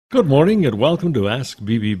Good morning and welcome to Ask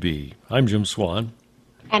BBB. I'm Jim Swan.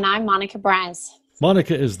 And I'm Monica Braz.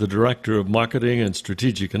 Monica is the Director of Marketing and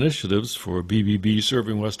Strategic Initiatives for BBB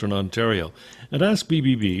serving Western Ontario. And Ask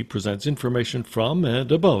BBB presents information from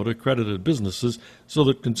and about accredited businesses so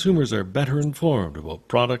that consumers are better informed about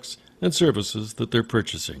products and services that they're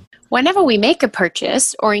purchasing. Whenever we make a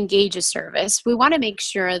purchase or engage a service, we want to make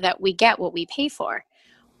sure that we get what we pay for.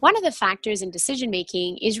 One of the factors in decision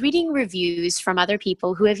making is reading reviews from other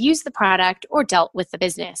people who have used the product or dealt with the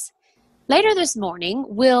business. Later this morning,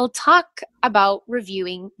 we'll talk about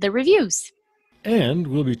reviewing the reviews. And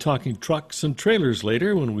we'll be talking trucks and trailers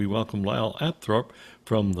later when we welcome Lyle Apthorpe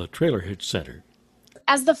from the Trailer Hitch Center.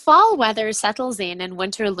 As the fall weather settles in and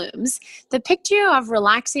winter looms, the picture of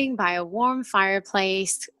relaxing by a warm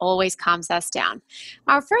fireplace always calms us down.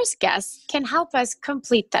 Our first guest can help us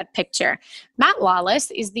complete that picture. Matt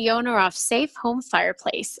Wallace is the owner of Safe Home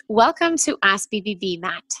Fireplace. Welcome to Ask BBB,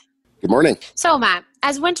 Matt. Good morning. So, Matt,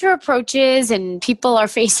 as winter approaches and people are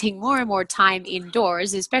facing more and more time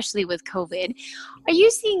indoors, especially with COVID, are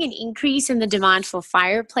you seeing an increase in the demand for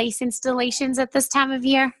fireplace installations at this time of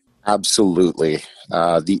year? Absolutely.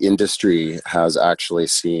 The industry has actually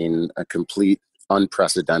seen a complete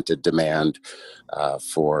unprecedented demand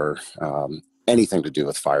for anything to do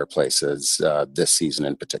with fireplaces this season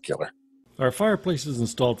in particular. Are fireplaces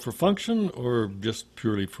installed for function or just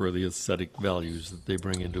purely for the aesthetic values that they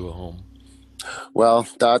bring into a home? Well,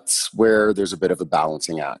 that's where there's a bit of a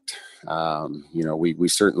balancing act. We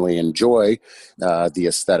certainly enjoy the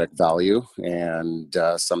aesthetic value, and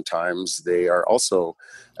sometimes they are also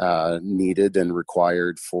needed and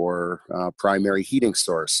required for primary heating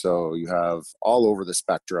source. So you have all over the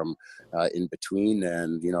spectrum in between,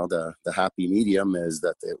 and the happy medium is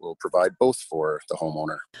that it will provide both for the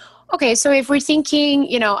homeowner. Okay, so if we're thinking,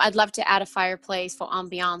 I'd love to add a fireplace for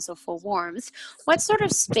ambiance or for warmth, what sort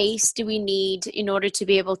of space do we need in order to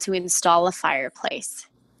be able to install a fireplace?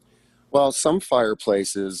 Well, some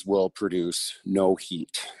fireplaces will produce no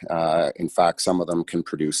heat. In fact, some of them can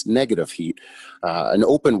produce negative heat. An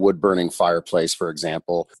open wood-burning fireplace, for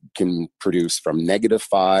example, can produce from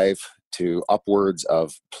 -5 to upwards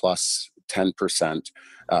of plus 10%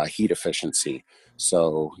 heat efficiency.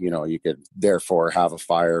 So, you could therefore have a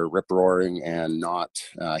fire rip-roaring and not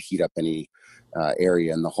heat up any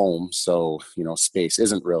area in the home. So, space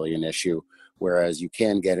isn't really an issue. Whereas you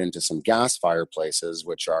can get into some gas fireplaces,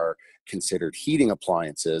 which are considered heating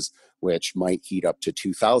appliances, which might heat up to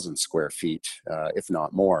 2,000 square feet, if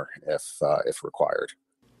not more, if required.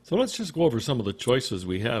 So let's just go over some of the choices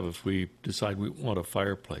we have if we decide we want a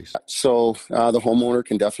fireplace. So the homeowner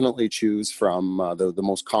can definitely choose from the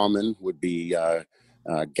most common would be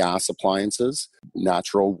gas appliances,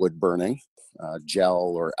 natural wood burning,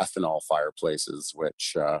 gel or ethanol fireplaces,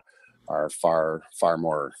 which are far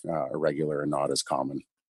more irregular and not as common.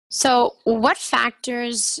 So what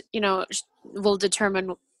factors, will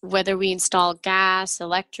determine whether we install gas,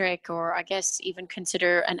 electric, or I guess even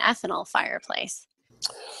consider an ethanol fireplace?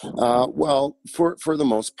 Well, for the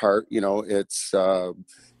most part, it's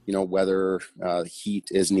whether heat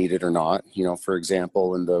is needed or not. For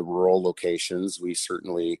example, in the rural locations, we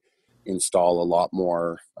certainly install a lot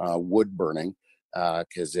more wood burning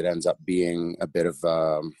because it ends up being a bit of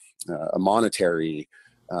a monetary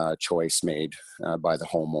choice made by the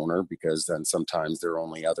homeowner, because then sometimes their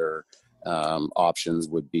only other options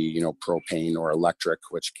would be, propane or electric,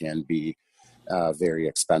 which can be very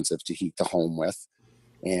expensive to heat the home with.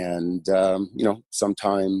 And,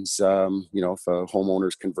 sometimes, if a homeowner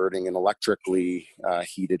is converting an electrically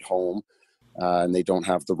heated home and they don't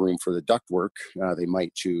have the room for the ductwork, they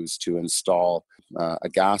might choose to install a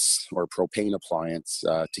gas or propane appliance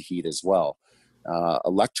to heat as well.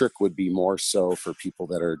 Electric would be more so for people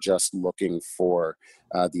that are just looking for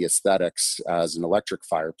the aesthetics, as an electric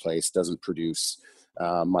fireplace doesn't produce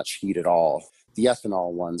much heat at all. The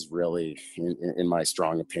ethanol ones really, in my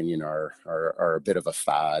strong opinion, are a bit of a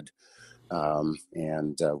fad.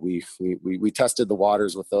 We tested the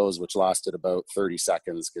waters with those, which lasted about 30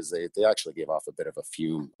 seconds because they actually gave off a bit of a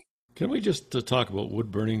fume. Can we just talk about wood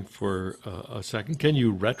burning for a second? Can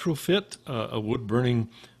you retrofit a wood burning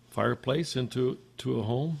fireplace into a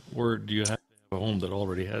home, or do you have to have a home that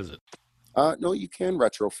already has it? No, you can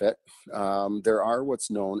retrofit. There are what's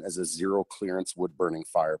known as a zero clearance wood burning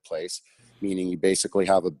fireplace. meaning you basically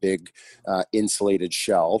have a big insulated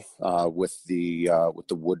shell with the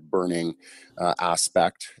wood burning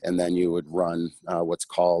aspect, and then you would run what's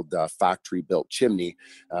called factory built chimney,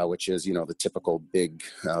 which is the typical big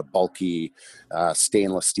bulky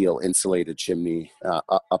stainless steel insulated chimney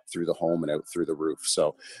up through the home and out through the roof.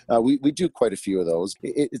 So we do quite a few of those.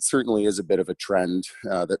 It certainly is a bit of a trend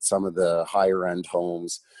that some of the higher end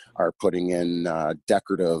homes are putting in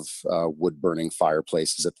decorative wood burning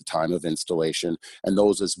fireplaces at the time of installation, and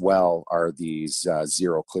those as well are these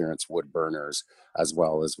zero clearance wood burners, as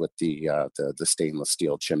well as with the stainless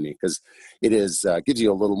steel chimney, because it is gives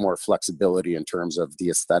you a little more flexibility in terms of the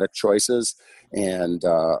aesthetic choices, and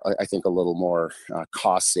I think a little more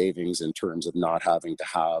cost savings in terms of not having to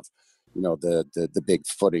have the big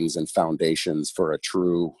footings and foundations for a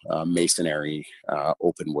true masonry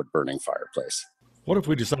open wood burning fireplace. What if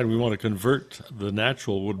we decide we want to convert the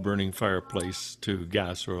natural wood-burning fireplace to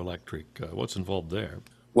gas or electric? What's involved there?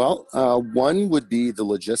 Well, one would be the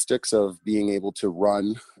logistics of being able to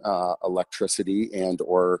run electricity and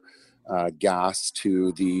or gas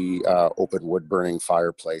to the open wood burning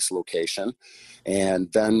fireplace location,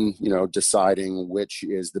 and then deciding which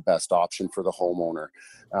is the best option for the homeowner.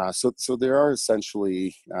 So there are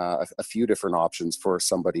essentially a few different options for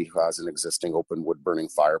somebody who has an existing open wood burning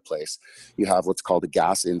fireplace. You have what's called a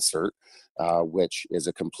gas insert, which is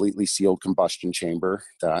a completely sealed combustion chamber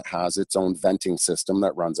that has its own venting system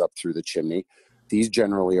that runs up through the chimney. These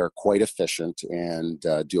generally are quite efficient and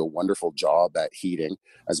do a wonderful job at heating,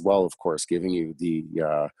 as well, of course, giving you the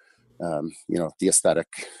aesthetic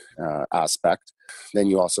aspect. Then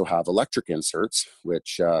you also have electric inserts,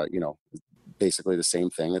 which basically the same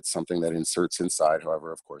thing. It's something that inserts inside.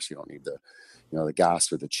 However, of course, you don't need the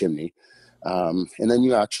gas or the chimney. And then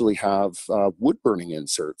you actually have wood burning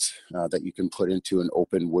inserts that you can put into an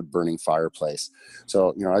open wood burning fireplace.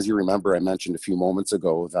 So, as you remember, I mentioned a few moments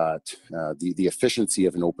ago that the efficiency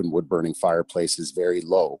of an open wood burning fireplace is very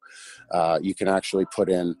low. You can actually put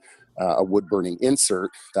in a wood burning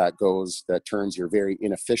insert that turns your very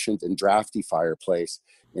inefficient and drafty fireplace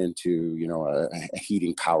into a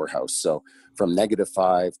heating powerhouse. So from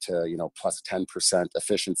 -5 to plus 10%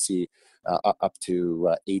 efficiency, up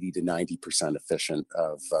to 80 to 90% efficient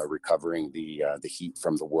of recovering the heat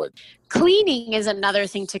from the wood. Cleaning is another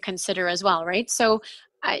thing to consider as well, right? So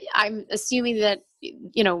I'm assuming that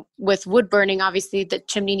with wood burning, obviously the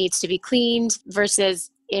chimney needs to be cleaned,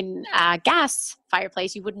 versus in a gas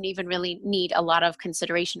fireplace, you wouldn't even really need a lot of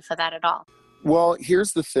consideration for that at all. Well,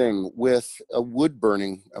 here's the thing with a wood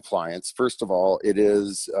burning appliance. First of all, it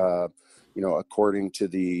is, according to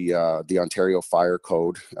the Ontario Fire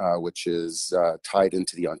Code, which is tied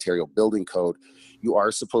into the Ontario Building Code, you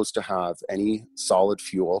are supposed to have any solid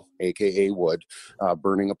fuel, aka wood,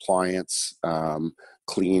 burning appliance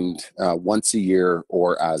cleaned once a year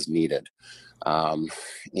or as needed. But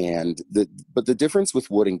the difference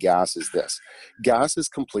with wood and gas is this: gas is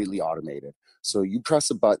completely automated. So you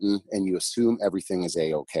press a button and you assume everything is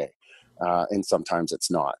A-okay. And sometimes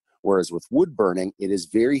it's not. Whereas with wood burning, it is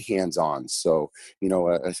very hands-on. So,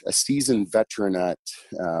 a seasoned veteran at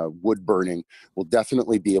wood burning will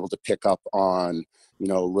definitely be able to pick up on,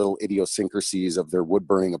 little idiosyncrasies of their wood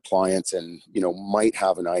burning appliance, and, might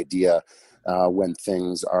have an idea when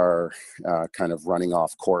things are kind of running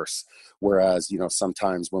off course. Whereas,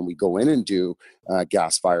 sometimes when we go in and do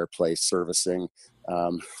gas fireplace servicing,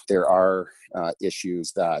 there are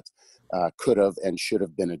issues that could have and should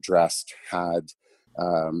have been addressed had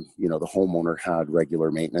the homeowner had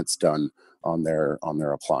regular maintenance done on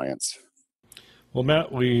their appliance. Well,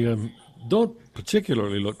 Matt, we don't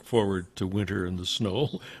particularly look forward to winter and the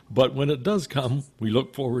snow, but when it does come, we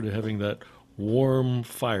look forward to having that warm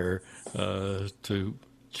fire to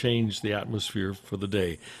change the atmosphere for the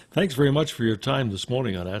day. Thanks very much for your time this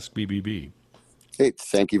morning on Ask BBB. Hey,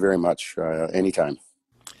 thank you very much. Anytime.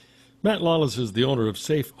 Matt Lawless is the owner of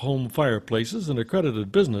Safe Home Fireplaces, an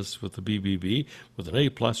accredited business with the BBB with an A+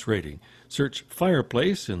 rating. Search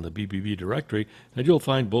Fireplace in the BBB directory, and you'll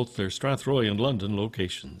find both their Strathroy and London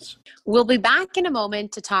locations. We'll be back in a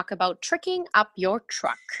moment to talk about tricking up your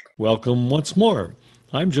truck. Welcome once more.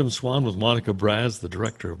 I'm Jim Swan with Monica Braz, the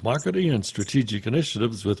Director of Marketing and Strategic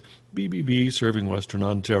Initiatives with BBB serving Western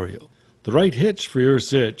Ontario. The right hitch for your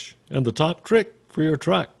sitch and the top trick for your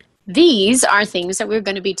truck. These are things that we're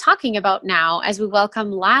going to be talking about now as we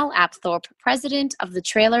welcome Lyle Apthorpe, President of the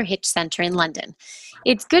Trailer Hitch Centre in London.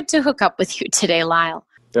 It's good to hook up with you today, Lyle.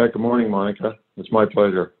 Yeah, good morning, Monica. It's my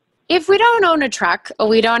pleasure. If we don't own a truck or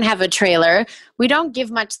we don't have a trailer, we don't give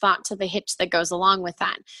much thought to the hitch that goes along with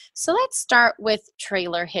that. So let's start with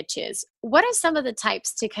trailer hitches. What are some of the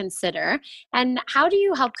types to consider, and how do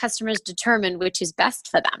you help customers determine which is best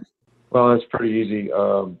for them? Well, it's pretty easy.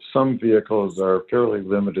 Some vehicles are fairly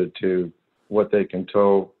limited to what they can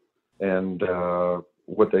tow, and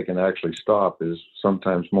what they can actually stop is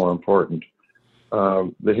sometimes more important.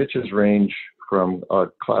 The hitches range from a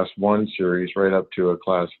Class 1 series right up to a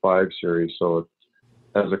Class 5 series, so it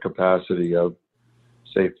has a capacity of,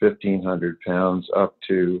 say, 1,500 pounds up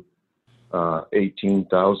to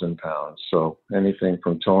 18,000 pounds. So anything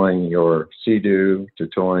from towing your Sea-Doo to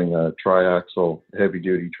towing a triaxle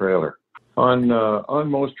heavy-duty trailer. On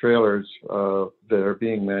most trailers that are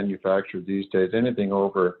being manufactured these days, anything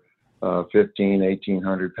over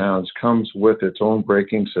 1,800 pounds comes with its own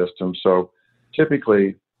braking system. So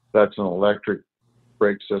typically that's an electric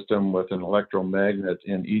brake system with an electromagnet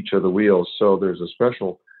in each of the wheels. So there's a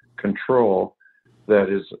special control that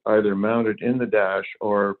is either mounted in the dash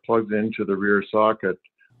or plugged into the rear socket.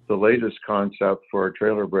 The latest concept for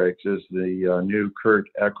trailer brakes is the new CURT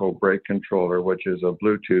Echo brake controller, which is a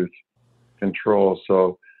Bluetooth control.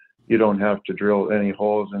 So you don't have to drill any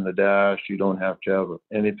holes in the dash. You don't have to have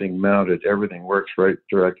anything mounted. Everything works right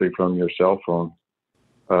directly from your cell phone.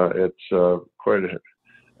 It's quite an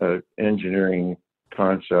engineering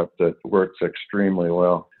concept that works extremely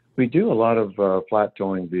well. We do a lot of flat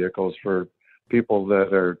towing vehicles for people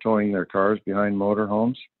that are towing their cars behind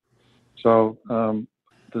motorhomes. So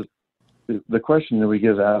the question that we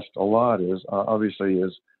get asked a lot is, obviously,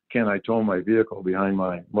 is can I tow my vehicle behind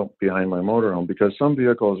my motorhome? Because some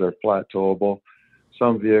vehicles are flat towable.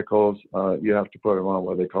 Some vehicles you have to put them on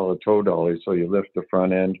what they call a tow dolly, so you lift the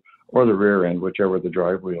front end or the rear end, whichever the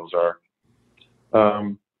drive wheels are.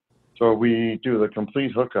 So we do the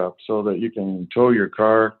complete hookup so that you can tow your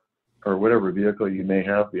car or whatever vehicle you may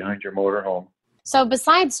have behind your motorhome. So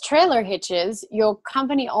besides trailer hitches, your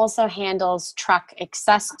company also handles truck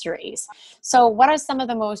accessories. So what are some of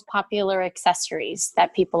the most popular accessories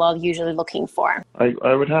that people are usually looking for?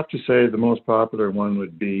 I would have to say the most popular one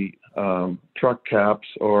would be truck caps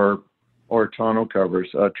or tonneau covers.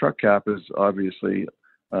 A truck cap is obviously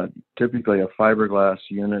typically a fiberglass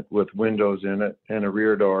unit with windows in it and a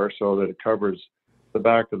rear door so that it covers the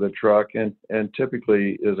back of the truck, and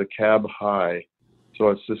typically is a cab high. So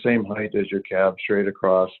it's the same height as your cab straight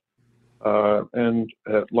across, and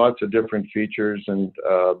lots of different features and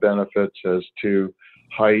benefits as to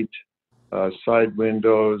height, side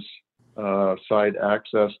windows, side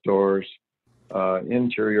access doors,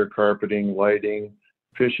 interior carpeting, lighting,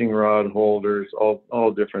 fishing rod holders,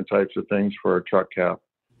 all different types of things for a truck cap.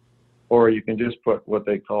 Or you can just put what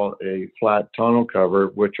they call a flat tonneau cover,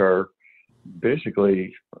 which are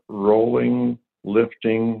basically rolling,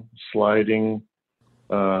 lifting, sliding,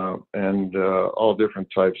 and all different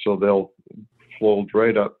types. So they'll fold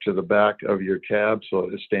right up to the back of your cab, so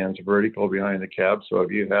it stands vertical behind the cab. So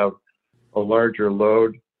if you have a larger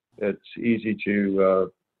load, it's easy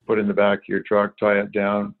to put in the back of your truck, tie it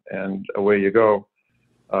down, and away you go.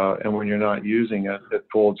 And when you're not using it, it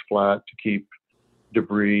folds flat to keep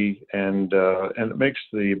debris, and it makes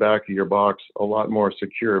the back of your box a lot more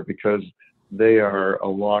secure because they are a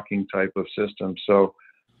locking type of system. So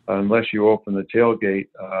unless you open the tailgate,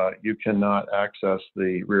 you cannot access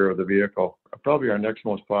the rear of the vehicle. Probably our next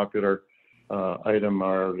most popular item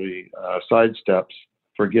are the side steps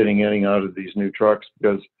for getting in and out of these new trucks,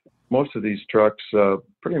 because most of these trucks,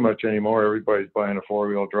 pretty much anymore, everybody's buying a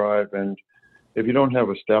four-wheel drive, and if you don't have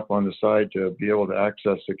a step on the side to be able to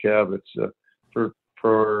access the cab, it's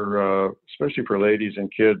especially for ladies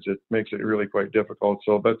and kids, it makes it really quite difficult.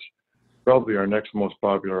 So that's probably our next most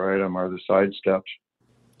popular item are the side steps.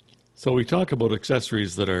 So we talk about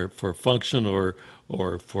accessories that are for function or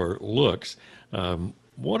for looks.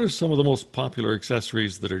 What are some of the most popular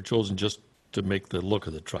accessories that are chosen just to make the look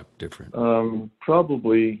of the truck different?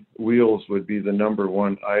 Probably wheels would be the number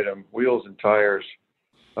one item. Wheels and tires.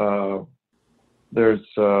 There's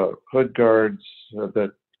hood guards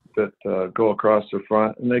that go across the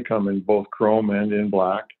front, and they come in both chrome and in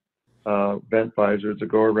black. Vent visors that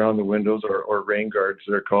go around the windows, or rain guards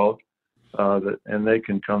they're called, and they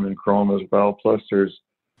can come in chrome as well. Plus there's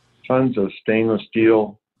tons of stainless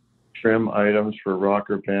steel trim items for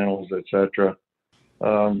rocker panels, etc.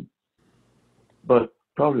 But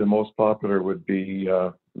probably the most popular would be,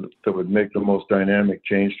 that would make the most dynamic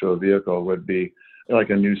change to a vehicle, would be like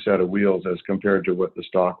a new set of wheels as compared to what the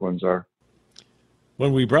stock ones are.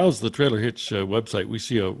 When we browse the Trailer Hitch website, we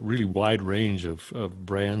see a really wide range of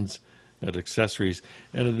brands at accessories.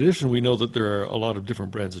 And in addition, we know that there are a lot of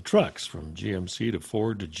different brands of trucks, from GMC to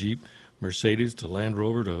Ford to Jeep, Mercedes to Land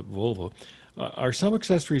Rover to Volvo. Are some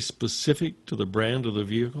accessories specific to the brand of the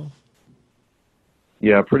vehicle?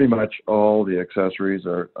 Yeah, pretty much all the accessories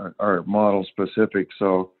are model specific.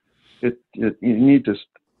 So you need to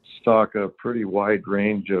stock a pretty wide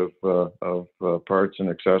range of parts and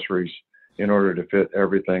accessories in order to fit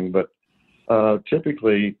everything. But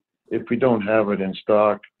typically, if we don't have it in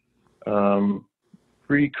stock,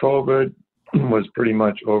 pre-COVID was pretty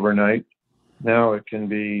much overnight. Now it can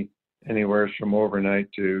be anywhere from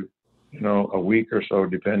overnight to, a week or so,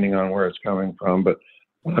 depending on where it's coming from. But,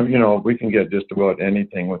 we can get just about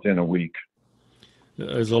anything within a week.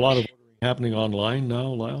 There's a lot of ordering happening online now,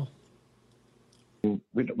 Lyle?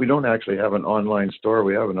 We don't actually have an online store.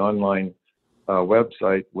 We have an online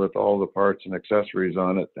website with all the parts and accessories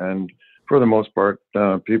on it. And for the most part,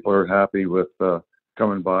 people are happy with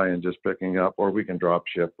coming by and just picking up, or we can drop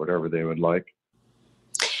ship whatever they would like.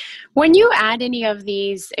 When you add any of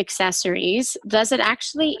these accessories, does it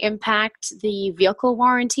actually impact the vehicle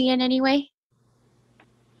warranty in any way?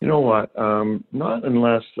 You know what? Not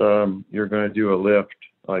unless you're going to do a lift,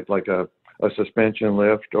 like a suspension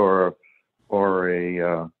lift or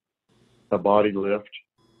a body lift,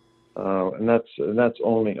 and that's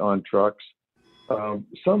only on trucks.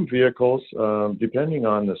 Some vehicles, depending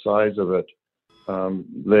on the size of it,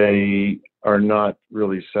 they are not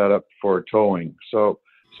really set up for towing. So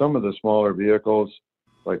some of the smaller vehicles,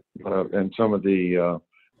 and some of the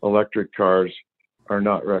electric cars, are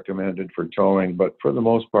not recommended for towing. But for the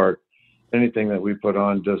most part, anything that we put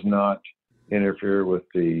on does not interfere with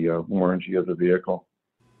the warranty of the vehicle.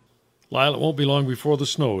 Lyle, it won't be long before the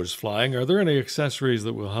snow is flying. Are there any accessories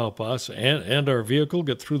that will help us and our vehicle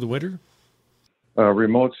get through the winter?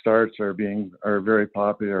 Remote starts are very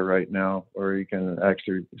popular right now, or you can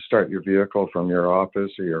actually start your vehicle from your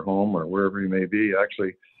office or your home or wherever you may be.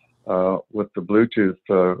 Actually, with the Bluetooth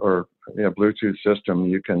Bluetooth system,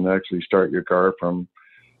 you can actually start your car from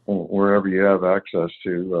wherever you have access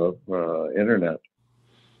to internet.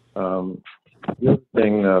 The other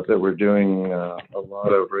thing that we're doing a lot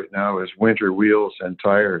of right now is winter wheels and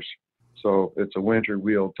tires. So it's a winter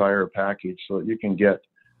wheel tire package, so that you can get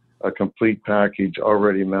a complete package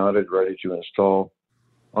already mounted, ready to install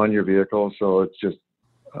on your vehicle. So it's just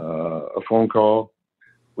a phone call.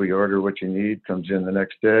 We order what you need, comes in the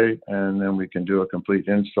next day, and then we can do a complete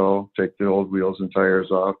install, take the old wheels and tires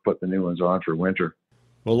off, put the new ones on for winter.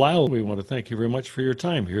 Well, Lyle, we want to thank you very much for your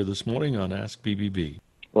time here this morning on Ask BBB.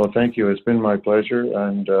 Well, thank you. It's been my pleasure,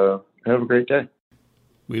 and have a great day.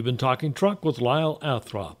 We've been talking truck with Lyle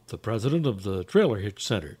Athrop, the president of the Trailer Hitch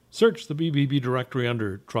Center. Search the BBB directory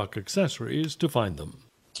under truck accessories to find them.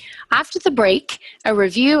 After the break, a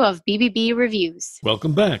review of BBB Reviews.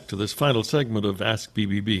 Welcome back to this final segment of Ask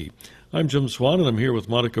BBB. I'm Jim Swan, and I'm here with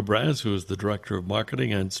Monica Braz, who is the Director of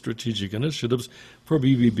Marketing and Strategic Initiatives for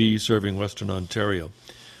BBB serving Western Ontario.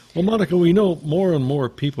 Well, Monica, we know more and more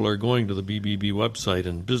people are going to the BBB website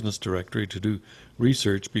and business directory to do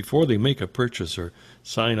research before they make a purchase or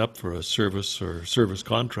sign up for a service or service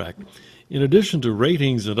contract. In addition to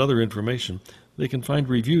ratings and other information, they can find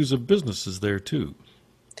reviews of businesses there too.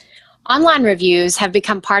 Online reviews have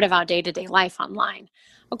become part of our day-to-day life online.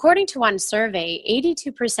 According to one survey,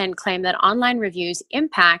 82% claim that online reviews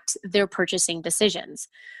impact their purchasing decisions.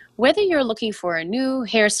 Whether you're looking for a new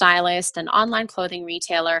hairstylist, an online clothing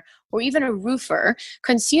retailer, or even a roofer,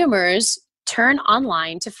 consumers turn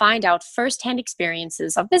online to find out firsthand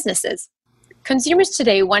experiences of businesses. Consumers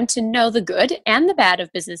today want to know the good and the bad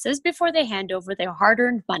of businesses before they hand over their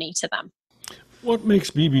hard-earned money to them. What makes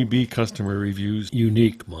BBB customer reviews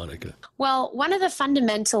unique, Monica? Well, one of the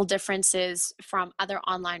fundamental differences from other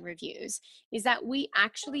online reviews is that we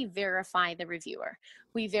actually verify the reviewer.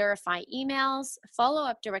 We verify emails, follow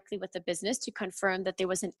up directly with the business to confirm that there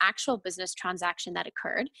was an actual business transaction that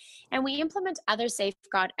occurred, and we implement other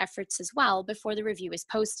safeguard efforts as well before the review is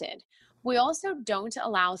posted. We also don't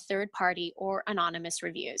allow third-party or anonymous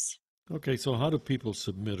reviews. Okay, so how do people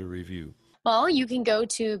submit a review? Well, you can go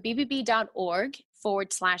to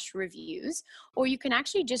bbb.org/reviews, or you can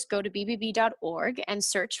actually just go to bbb.org and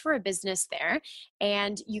search for a business there,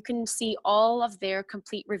 and you can see all of their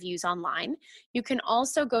complete reviews online. You can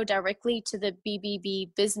also go directly to the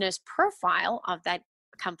BBB business profile of that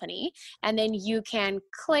company, and then you can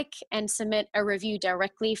click and submit a review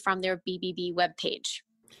directly from their BBB webpage.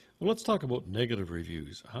 Well, let's talk about negative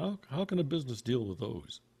reviews. How can a business deal with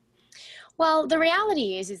those? Well, the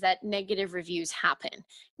reality is that negative reviews happen.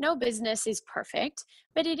 No business is perfect,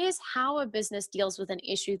 but it is how a business deals with an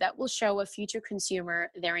issue that will show a future consumer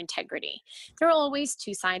their integrity. There are always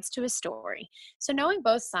two sides to a story, so knowing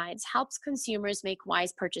both sides helps consumers make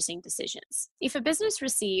wise purchasing decisions. If a business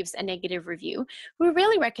receives a negative review, we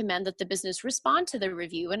really recommend that the business respond to the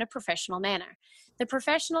review in a professional manner. The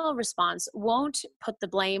professional response won't put the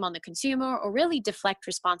blame on the consumer or really deflect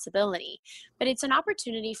responsibility, but it's an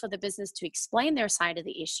opportunity for the business to explain their side of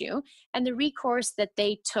the issue and the recourse that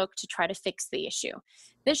they took to try to fix the issue.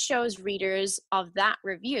 This shows readers of that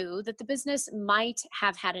review that the business might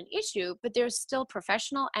have had an issue, but they're still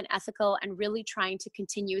professional and ethical and really trying to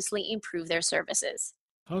continuously improve their services.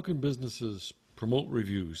 How can businesses promote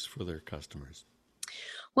reviews for their customers?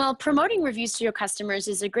 Well, promoting reviews to your customers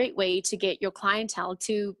is a great way to get your clientele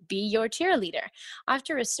to be your cheerleader.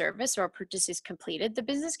 After a service or a purchase is completed, the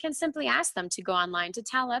business can simply ask them to go online to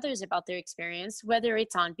tell others about their experience, whether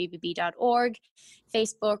it's on bbb.org,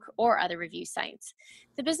 Facebook, or other review sites.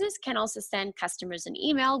 The business can also send customers an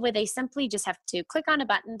email where they simply just have to click on a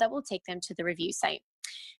button that will take them to the review site.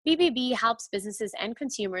 BBB helps businesses and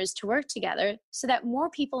consumers to work together so that more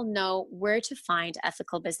people know where to find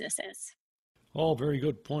ethical businesses. All very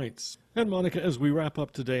good points. And Monica, as we wrap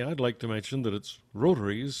up today, I'd like to mention that it's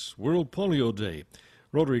Rotary's World Polio Day.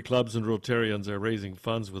 Rotary clubs and Rotarians are raising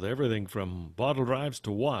funds with everything from bottle drives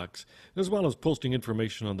to walks, as well as posting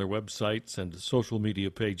information on their websites and social media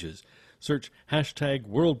pages. Search hashtag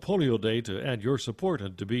World Polio Day to add your support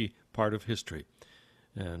and to be part of history.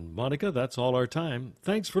 And Monica, that's all our time.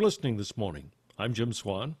 Thanks for listening this morning. I'm Jim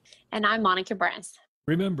Swan. And I'm Monica Brass.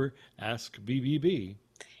 Remember, ask BBB.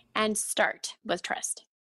 And start with trust.